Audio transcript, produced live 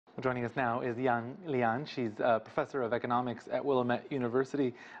Joining us now is Liang. She's a professor of economics at Willamette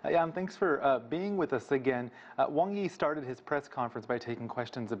University. Yang, thanks for being with us again. Wang Yi started his press conference by taking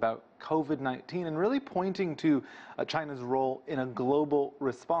questions about COVID-19 and really pointing to China's role in a global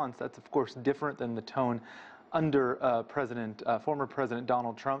response. That's, of course, different than the tone under former President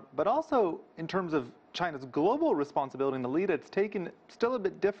Donald Trump, but also in terms of China's global responsibility and the lead it's taken, still a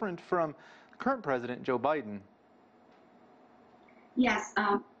bit different from current President Joe Biden. Yes,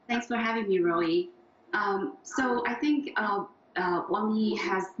 thanks for having me, Roee. So I think Wang Yi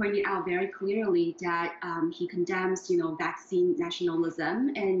has pointed out very clearly that he condemns, vaccine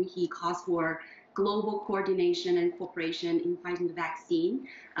nationalism, and he calls for global coordination and cooperation in fighting the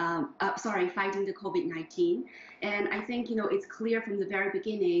fighting the COVID-19. And I think, it's clear from the very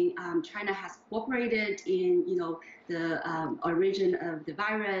beginning, China has cooperated in, the origin of the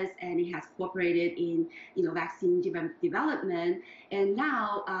virus, and it has cooperated in, vaccine development. And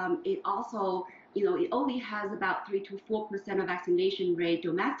now it also, it only has about 3 to 4% of vaccination rate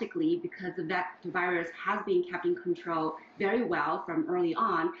domestically because the virus has been kept in control very well from early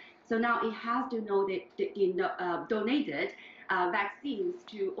on. So now it has donated vaccines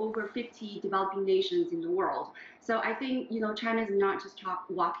to over 50 developing nations in the world. So I think China is not just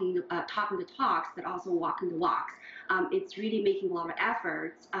talking the talks, but also walking the walks. It's really making a lot of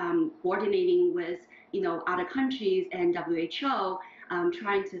efforts, coordinating with other countries and WHO,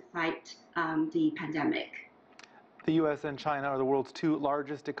 trying to fight the pandemic. The U.S. and China are the world's two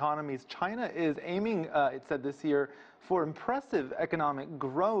largest economies. China is aiming, it said this year, for impressive economic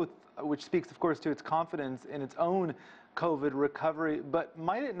growth, which speaks, of course, to its confidence in its own COVID recovery. But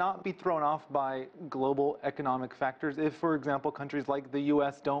might it not be thrown off by global economic factors if, for example, countries like the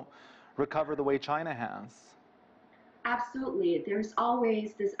U.S. don't recover the way China has? Absolutely. There's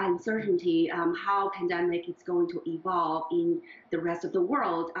always this uncertainty how pandemic is going to evolve in the rest of the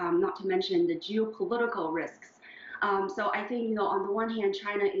world, not to mention the geopolitical risks. So I think, on the one hand,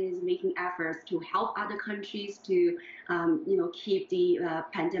 China is making efforts to help other countries to, keep the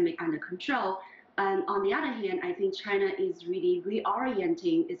pandemic under control. And on the other hand, I think China is really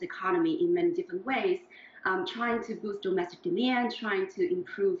reorienting its economy in many different ways, trying to boost domestic demand, trying to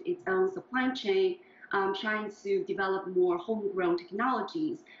improve its own supply chain, trying to develop more homegrown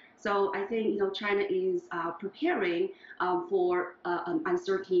technologies. So I think, China is preparing for an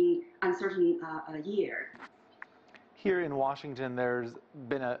uncertain year. Here in Washington, there's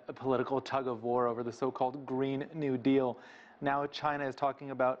been a political tug of war over the so-called Green New Deal. Now China is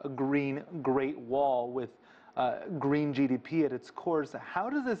talking about a green Great Wall with green GDP at its core. So how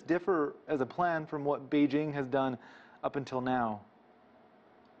does this differ as a plan from what Beijing has done up until now?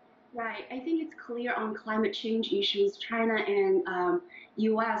 Right. I think it's clear on climate change issues, China and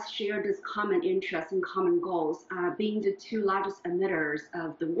U.S. share this common interest and common goals. Being the two largest emitters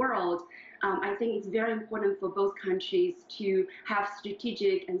of the world, I think it's very important for both countries to have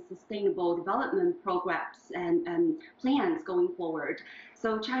strategic and sustainable development programs and plans going forward.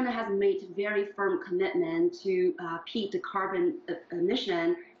 So China has made very firm commitment to peak the carbon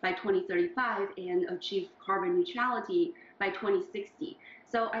emission by 2035 and achieve carbon neutrality by 2060.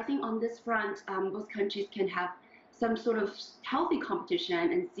 So I think on this front, both countries can have some sort of healthy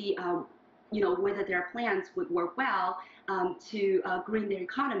competition and see, whether their plans would work well to green their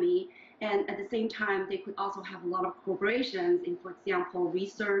economy. And at the same time, they could also have a lot of collaborations in, for example,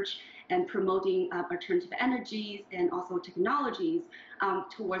 research and promoting alternative energies and also technologies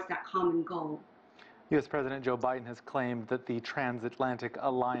towards that common goal. U.S. President Joe Biden has claimed that the transatlantic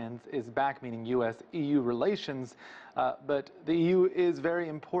alliance is back, meaning U.S.-EU relations. But the EU is very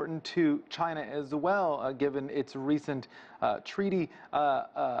important to China as well, given its recent treaty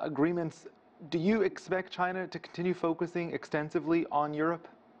agreements. Do you expect China to continue focusing extensively on Europe?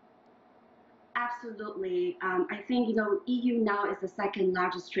 Absolutely. I think, EU now is the second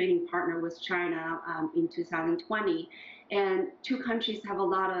largest trading partner with China in 2020. And two countries have a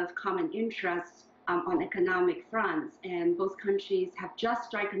lot of common interests on economic fronts, and both countries have just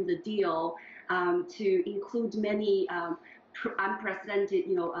stricken the deal to include many unprecedented,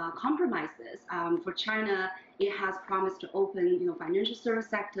 compromises. For China, it has promised to open, financial service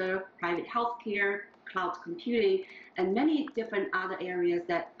sector, private healthcare, cloud computing, and many different other areas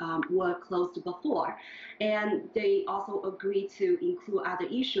that were closed before. And they also agreed to include other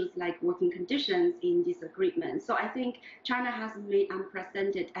issues like working conditions in this agreement. So I think China has made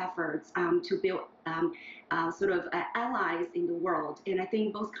unprecedented efforts to build allies in the world. And I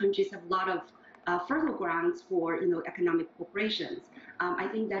think both countries have a lot of fertile grounds for economic cooperations. I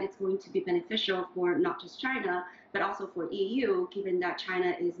think that it's going to be beneficial for not just China, but also for EU, given that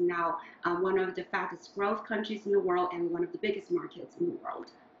China is now one of the fastest growth countries in the world and one of the biggest markets in the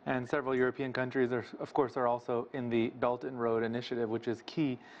world. And several European countries, of course, are also in the Belt and Road Initiative, which is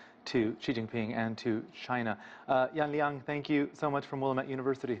key to Xi Jinping and to China. Liang, thank you so much from Willamette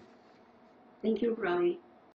University. Thank you, Roee.